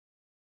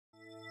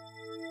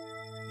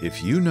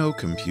If you know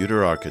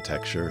computer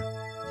architecture,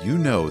 you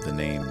know the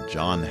name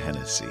John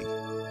Hennessy.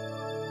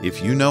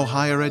 If you know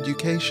higher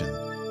education,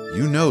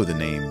 you know the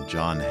name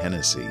John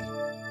Hennessy.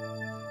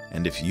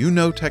 And if you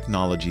know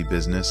technology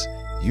business,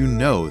 you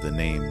know the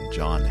name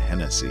John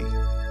Hennessy.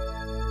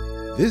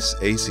 This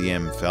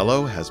ACM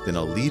Fellow has been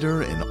a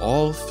leader in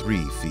all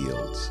three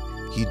fields.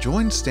 He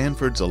joined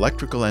Stanford's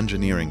electrical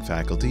engineering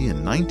faculty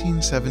in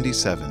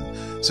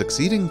 1977,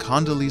 succeeding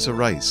Condoleezza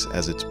Rice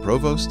as its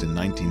provost in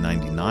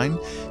 1999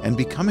 and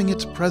becoming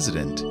its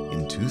president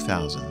in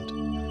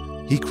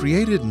 2000. He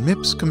created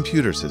MIPS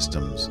Computer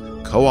Systems,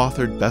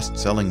 co-authored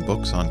best-selling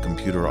books on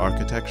computer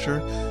architecture,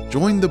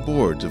 joined the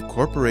boards of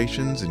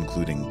corporations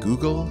including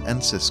Google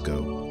and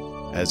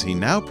Cisco. As he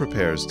now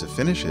prepares to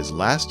finish his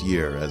last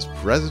year as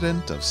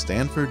president of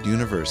Stanford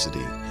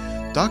University,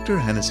 Dr.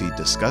 Hennessy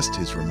discussed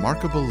his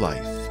remarkable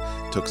life,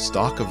 took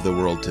stock of the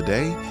world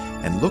today,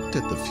 and looked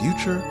at the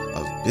future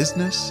of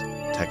business,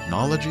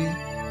 technology,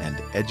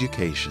 and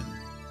education.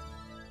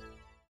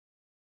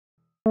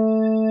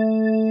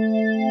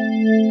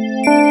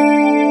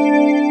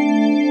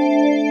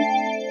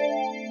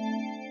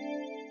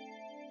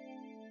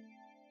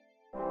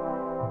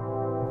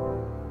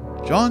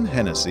 John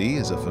Hennessy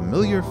is a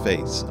familiar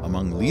face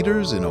among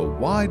leaders in a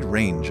wide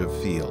range of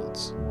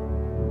fields.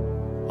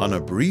 On a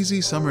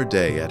breezy summer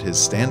day at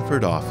his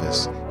Stanford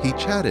office, he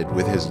chatted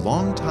with his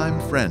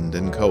longtime friend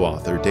and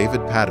co-author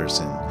David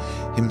Patterson,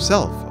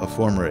 himself a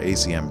former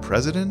ACM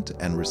president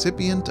and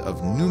recipient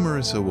of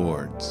numerous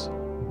awards.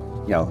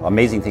 You know,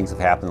 amazing things have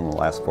happened in the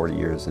last 40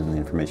 years in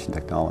information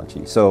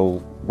technology. So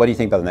what do you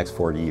think about the next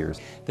 40 years?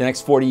 The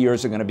next 40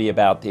 years are going to be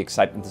about the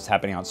excitement that's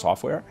happening on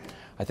software.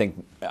 I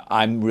think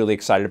I'm really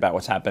excited about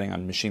what's happening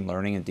on machine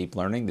learning and deep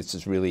learning. This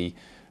is really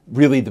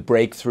the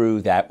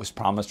breakthrough that was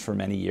promised for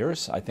many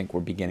years. I think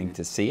we're beginning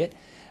to see it.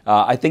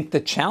 I think the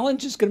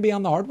challenge is going to be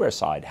on the hardware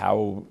side.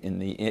 How,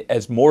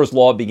 as Moore's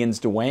law begins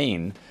to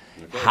wane,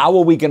 how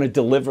are we going to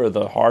deliver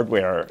the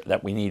hardware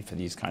that we need for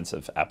these kinds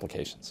of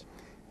applications?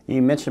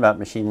 You mentioned about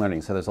machine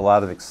learning, so there's a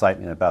lot of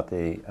excitement about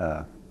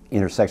the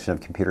intersection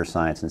of computer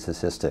science and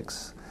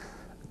statistics,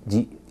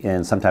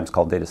 and sometimes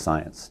called data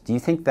science. Do you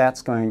think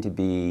that's going to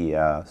be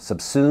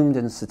subsumed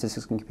in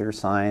statistics and computer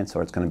science,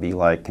 or it's going to be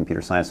like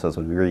computer science was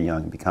when we were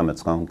young, become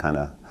its own kind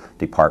of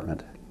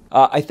department?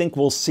 I think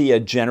we'll see a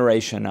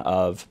generation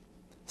of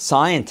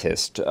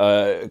scientists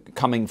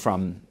coming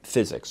from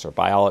physics or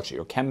biology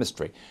or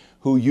chemistry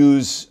who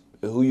use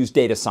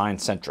data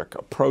science-centric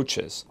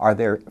approaches. Are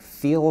there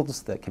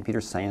fields that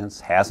computer science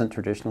hasn't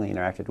traditionally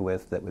interacted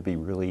with that would be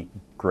really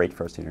great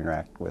for us to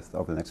interact with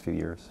over the next few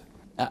years?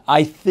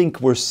 I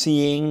think we're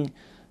seeing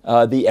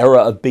the era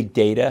of big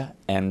data,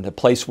 and the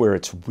place where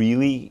it's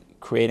really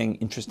creating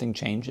interesting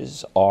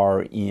changes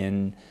are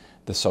in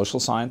the social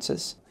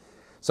sciences.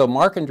 So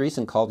Mark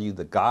Andreessen called you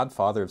the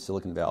godfather of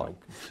Silicon Valley.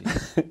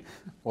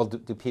 Well,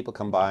 do people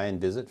come by and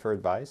visit for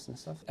advice and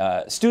stuff?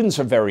 Students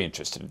are very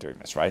interested in doing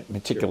this, right?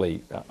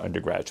 Particularly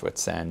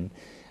undergraduates. And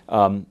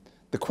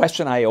the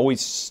question I always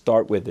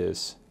start with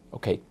is,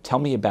 okay, tell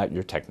me about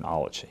your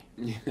technology.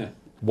 Yeah.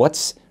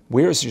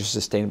 Where is your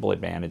sustainable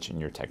advantage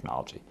in your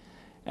technology?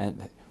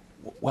 And,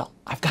 well,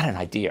 I've got an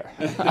idea.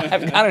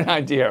 I've got an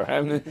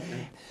idea.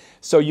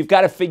 So you've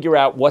got to figure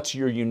out what's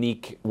your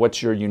unique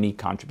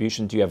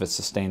contribution. Do you have a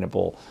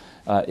sustainable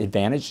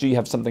advantage? Do you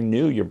have something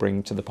new you're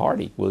bringing to the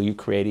party? Will you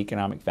create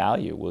economic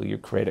value? Will you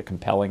create a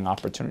compelling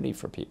opportunity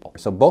for people?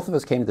 So both of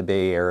us came to the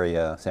Bay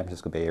Area, San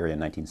Francisco Bay Area in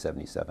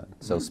 1977.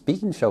 So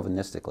speaking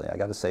chauvinistically, I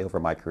got to say over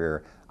my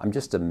career, I'm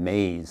just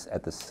amazed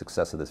at the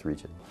success of this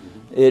region.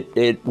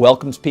 It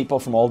welcomes people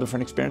from all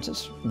different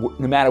experiences.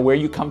 No matter where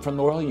you come from in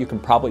the world, you can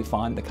probably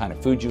find the kind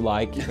of food you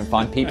like. You can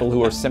find people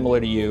who are similar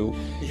to you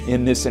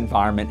in this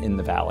environment in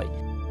the Valley.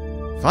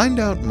 Find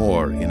out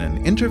more in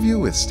an interview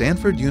with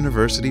Stanford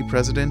University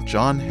President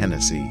John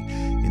Hennessy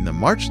in the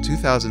March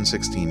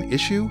 2016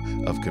 issue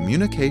of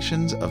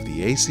Communications of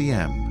the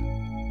ACM.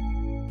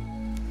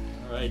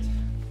 All right.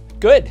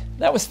 Good.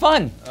 That was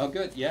fun. Oh,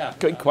 good. Yeah.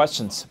 Good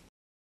questions.